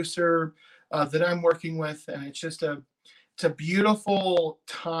producer that I'm working with. And it's just it's a beautiful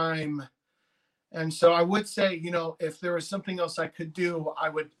time. And so I would say, if there was something else I could do,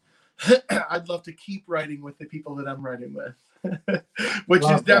 I'd love to keep writing with the people that I'm writing with, which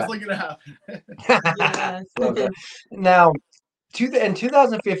is definitely going to happen. Now, In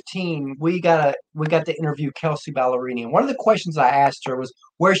 2015, we got to interview Kelsey Ballerini, and one of the questions I asked her was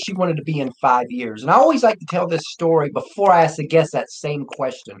where she wanted to be in 5 years. And I always like to tell this story before I ask the guest that same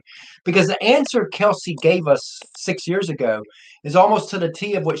question, because the answer Kelsey gave us 6 years ago is almost to the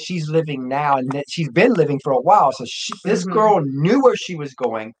T of what she's living now, and that she's been living for a while. So this girl knew where she was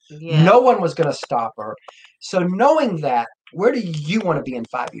going. Yeah. No one was going to stop her. So knowing that, where do you want to be in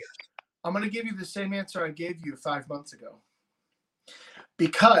 5 years? I'm going to give you the same answer I gave you 5 months ago.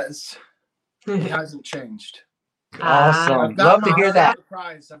 Because it hasn't changed. Awesome. Love to hear that.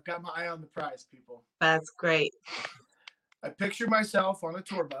 I've got my eye on the prize, people. That's great. I picture myself on a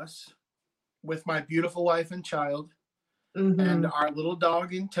tour bus with my beautiful wife and child and our little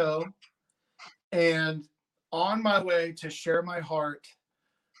dog in tow, and on my way to share my heart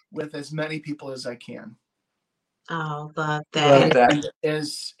with as many people as I can. Oh, love that. And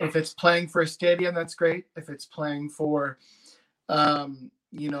if it's playing for a stadium, that's great. If it's playing for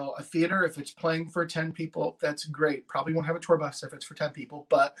a theater, if it's playing for 10 people, that's great. Probably won't have a tour bus if it's for 10 people,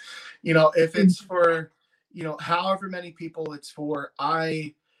 but if it's for, however many people it's for,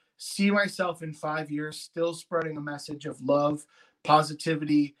 I see myself in 5 years still spreading a message of love,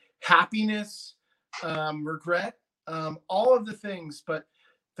 positivity, happiness, regret, all of the things. But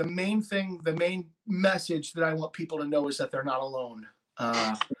the main message that I want people to know is that they're not alone.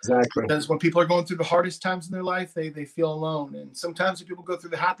 Exactly. Because when people are going through the hardest times in their life, they feel alone. And sometimes when people go through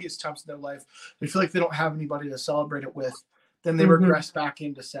the happiest times in their life, they feel like they don't have anybody to celebrate it with. Then they regress back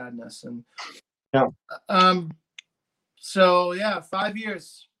into sadness. And so 5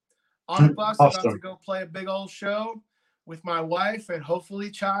 years on the bus, about to go play a big old show with my wife and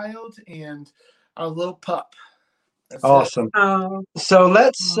hopefully child and our little pup. That's awesome. So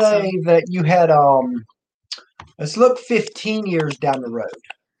let's say that you had let's look 15 years down the road.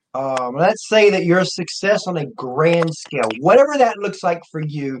 Let's say that you're a success on a grand scale. Whatever that looks like for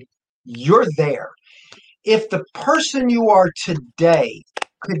you, you're there. If the person you are today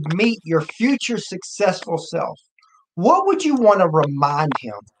could meet your future successful self, what would you want to remind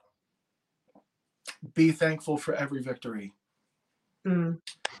him? Be thankful for every victory.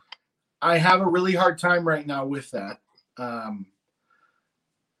 I have a really hard time right now with that.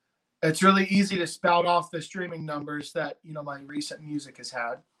 It's really easy to spout off the streaming numbers that, my recent music has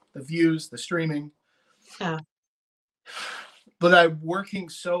had, the views, the streaming. Yeah. But I'm working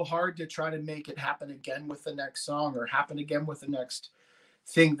so hard to try to make it happen again with the next song or happen again with the next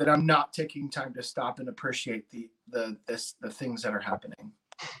thing that I'm not taking time to stop and appreciate the things that are happening.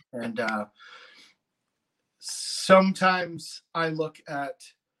 And sometimes I look at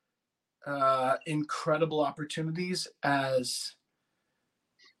incredible opportunities as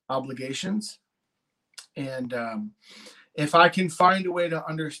obligations, and if I can find a way to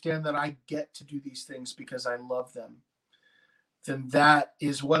understand that I get to do these things because I love them, then that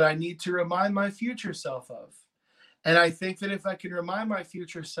is what I need to remind my future self of. And I think that if I can remind my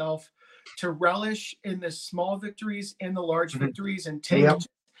future self to relish in the small victories and the large victories and take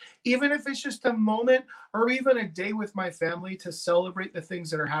even if it's just a moment or even a day with my family to celebrate the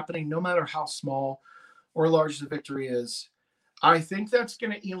things that are happening, no matter how small or large the victory is, I think that's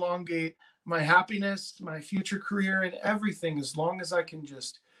going to elongate my happiness, my future career, and everything, as long as I can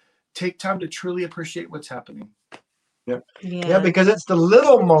just take time to truly appreciate what's happening. Yeah, because it's the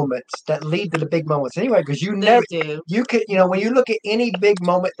little moments that lead to the big moments anyway, because you could, when you look at any big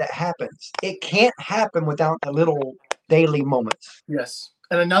moment that happens, it can't happen without the little daily moments. Yes.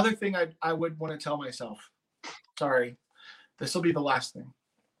 And another thing I would want to tell myself, sorry, this will be the last thing.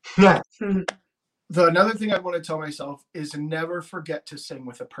 Another thing I'd want to tell myself is never forget to sing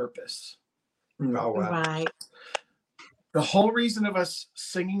with a purpose. Oh, wow. Right. The whole reason of us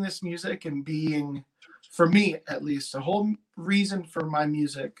singing this music and being, for me at least, the whole reason for my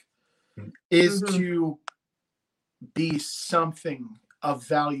music is to be something of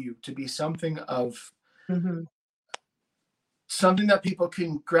value, to be something of something that people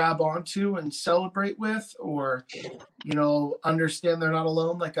can grab onto and celebrate with, or, understand they're not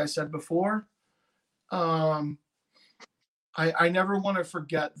alone, like I said before. I never want to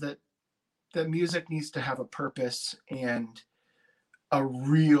forget that music needs to have a purpose and a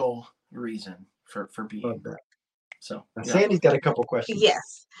real reason for being there. So Sandy's got a couple questions.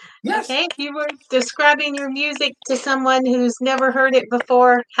 Yes. Okay. If you were describing your music to someone who's never heard it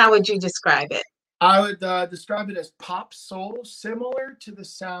before, how would you describe it? I would describe it as pop soul, similar to the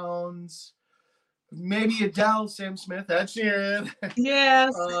sounds, maybe Adele, Sam Smith, Ed Sheeran.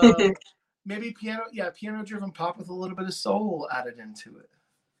 Yes. Maybe piano-driven pop with a little bit of soul added into it.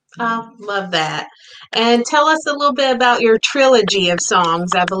 Oh, love that. And tell us a little bit about your trilogy of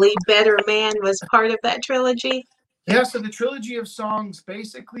songs. I believe Better Man was part of that trilogy. Yeah, so the trilogy of songs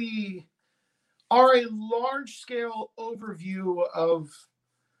basically are a large scale overview of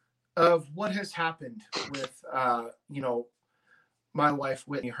what has happened with my wife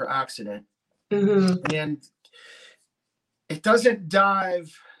Whitney, her accident. And it doesn't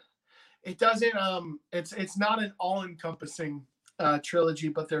dive it doesn't it's not an all-encompassing trilogy,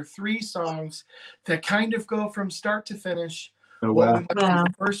 but there are 3 songs that kind of go from start to finish. Oh, What wow. we went through.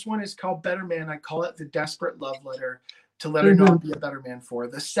 The first one is called Better Man. I call it the desperate love letter to let her know I'll be a better man for her.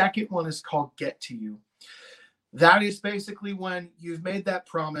 The second one is called Get to You. That is basically when you've made that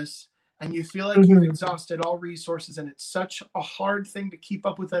promise and you feel like you've exhausted all resources, and it's such a hard thing to keep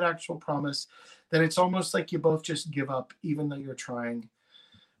up with that actual promise that it's almost like you both just give up even though you're trying.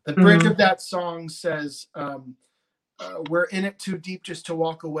 The bridge of that song says, we're in it too deep just to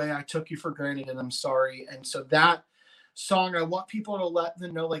walk away. I took you for granted and I'm sorry. And so that song, I want people to let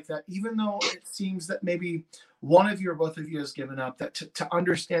them know, like, that even though it seems that maybe one of you or both of you has given up, that to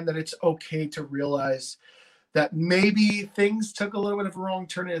understand that it's okay to realize that maybe things took a little bit of a wrong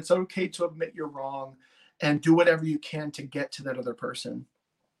turn, and it's okay to admit you're wrong and do whatever you can to get to that other person.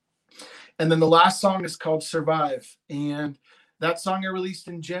 And then the last song is called Survive. And that song I released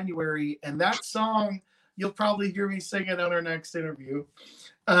in January. And that song, you'll probably hear me sing it on our next interview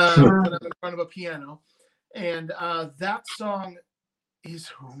when I'm in front of a piano. And that song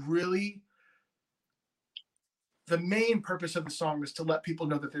is really, the main purpose of the song is to let people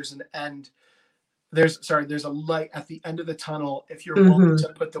know that there's an end. There's a light at the end of the tunnel if you're willing to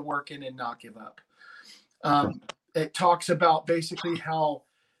put the work in and not give up. It talks about basically how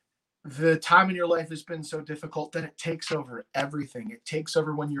the time in your life has been so difficult that it takes over everything. It takes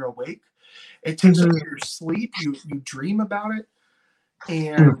over when you're awake. It takes over your sleep. You dream about it,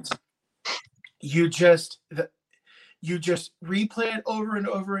 and you just replay it over and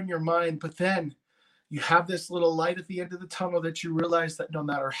over in your mind. But then you have this little light at the end of the tunnel that you realize that no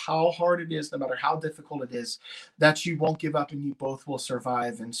matter how hard it is, no matter how difficult it is, that you won't give up and you both will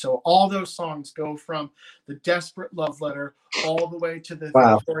survive. And so all those songs go from the desperate love letter all the way to the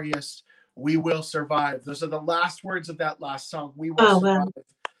victorious We Will Survive. Those are the last words of that last song, We Will Survive.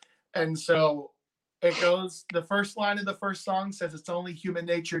 And so it goes, the first line of the first song says it's only human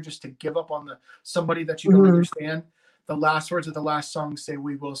nature just to give up on somebody that you don't understand. The last words of the last song say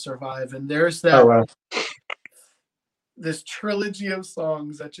we will survive. And there's that this trilogy of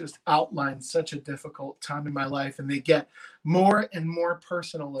songs that just outline such a difficult time in my life, and they get more and more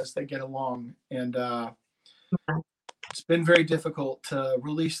personal as they get along. And it's been very difficult to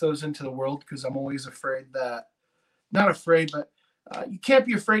release those into the world because I'm always afraid that, not afraid, but you can't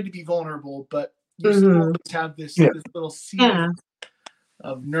be afraid to be vulnerable, but you still always have this little seed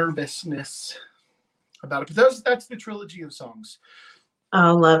of nervousness about it. But that's the trilogy of songs. I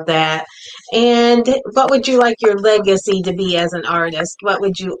love that. And what would you like your legacy to be as an artist? What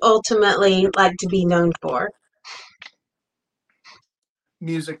would you ultimately like to be known for?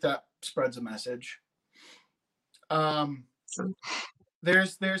 Music that spreads a message.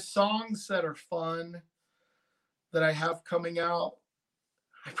 There's songs that are fun that I have coming out.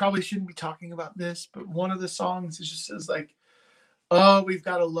 I probably shouldn't be talking about this, but one of the songs is just says like, oh, we've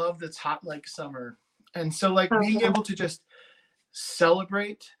got a love that's hot like summer. And so like being able to just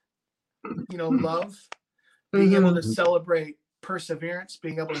celebrate, love, being able to celebrate perseverance,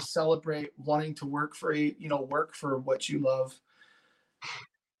 being able to celebrate wanting to work for what you love.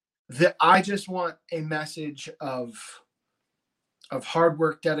 That I just want a message of hard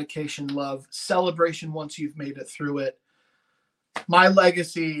work, dedication, love, celebration once you've made it through it. My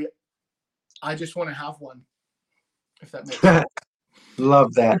legacy, I just want to have one, if that makes sense.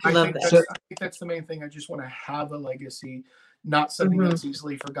 Love that. I think that's the main thing. I just want to have a legacy, not something that's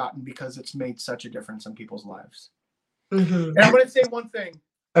easily forgotten because it's made such a difference in people's lives. And I'm going to say one thing.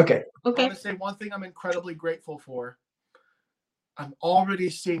 Okay. I'm going to say one thing I'm incredibly grateful for. I'm already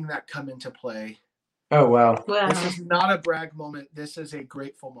seeing that come into play. Oh, wow. This is not a brag moment. This is a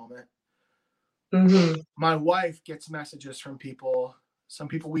grateful moment. My wife gets messages from people, some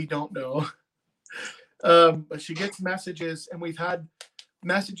people we don't know. But she gets messages, and we've had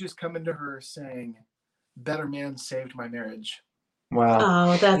messages come into her saying, Better Man saved my marriage. Wow.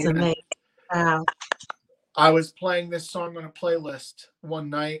 Oh, that's amazing. Wow. I was playing this song on a playlist one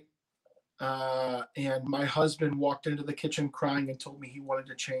night, and my husband walked into the kitchen crying and told me he wanted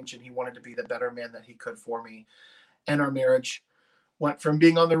to change and he wanted to be the better man that he could for me. And our marriage went from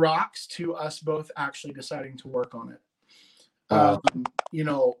being on the rocks to us both actually deciding to work on it. Wow.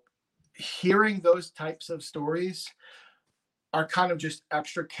 Hearing those types of stories are kind of just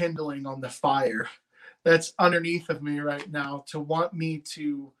extra kindling on the fire that's underneath of me right now to want me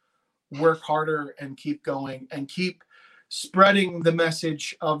to work harder and keep going and keep spreading the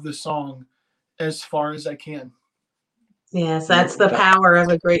message of the song as far as I can. Yes, that's the power of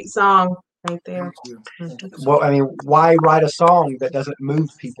a great song right there. Thank you. Thank you so Well, much. I mean, why write a song that doesn't move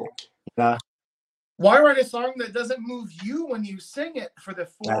people? You know? Why write a song that doesn't move you when you sing it for the 400th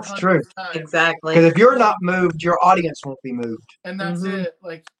That's true. time? Exactly. Because if you're not moved, your audience won't be moved. And that's it.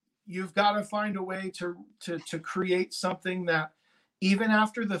 Like, you've got to find a way to create something that even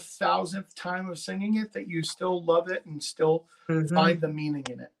after the 1,000th time of singing it, that you still love it and still find the meaning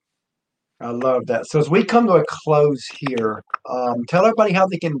in it. I love that. So as we come to a close here, tell everybody how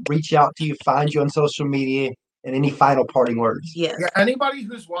they can reach out to you, find you on social media, and any final parting words. Yes. Yeah, anybody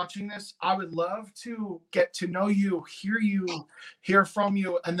who's watching this, I would love to get to know you, hear from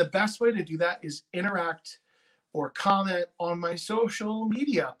you. And the best way to do that is interact or comment on my social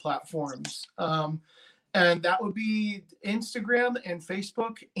media platforms. And that would be Instagram and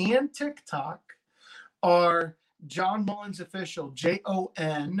Facebook and TikTok are Jon Mullins Official,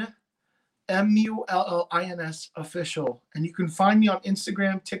 JonMullins Official. And you can find me on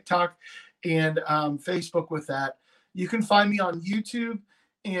Instagram, TikTok, and Facebook with that. You can find me on YouTube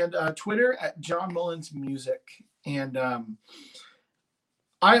and Twitter at Jon Mullins Music. And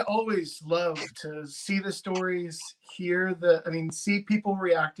I always love to see the stories, see people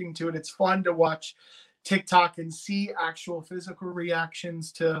reacting to it. It's fun to watch TikTok and see actual physical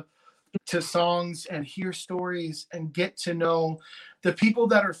reactions to songs and hear stories and get to know the people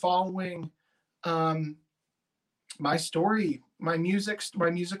that are following my story, my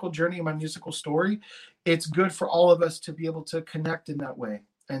musical journey, my musical story. It's good for all of us to be able to connect in that way.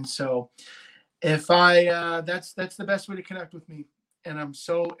 And so if that's the best way to connect with me. And I'm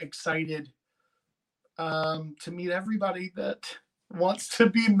so excited to meet everybody that wants to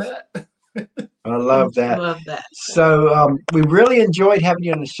be met. I love that. Love that. So we really enjoyed having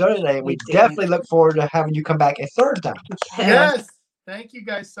you on the show today. And we We did. definitely look forward to having you come back a third time. Yes. Thank you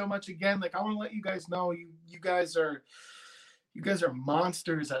guys so much again. Like, I want to let you guys know you guys are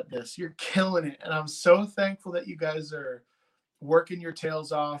monsters at this. You're killing it. And I'm so thankful that you guys are working your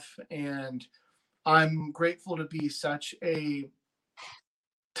tails off. And I'm grateful to be such a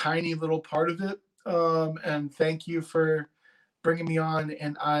tiny little part of it. And thank you for bringing me on.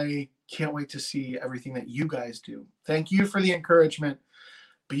 And I can't wait to see everything that you guys do. Thank you for the encouragement,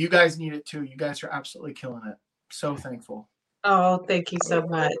 but you guys need it too. You guys are absolutely killing it. So thankful. Oh, thank you so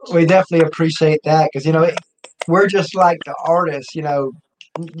much. We definitely appreciate that because, we're just like the artists,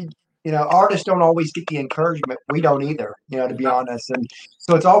 artists don't always get the encouragement. We don't either, to be honest. And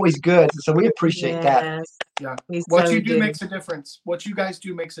so it's always good. So we appreciate that. Yeah. We What so you do makes a difference. What you guys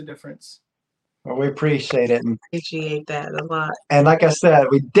do makes a difference. Well, we appreciate it. And appreciate that a lot. And like I said,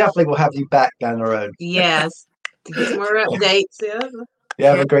 we definitely will have you back down the road. Yes. To get some more updates. Yeah. You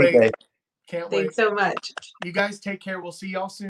have a great day. Can't wait. Thanks so much. You guys take care. We'll see y'all soon.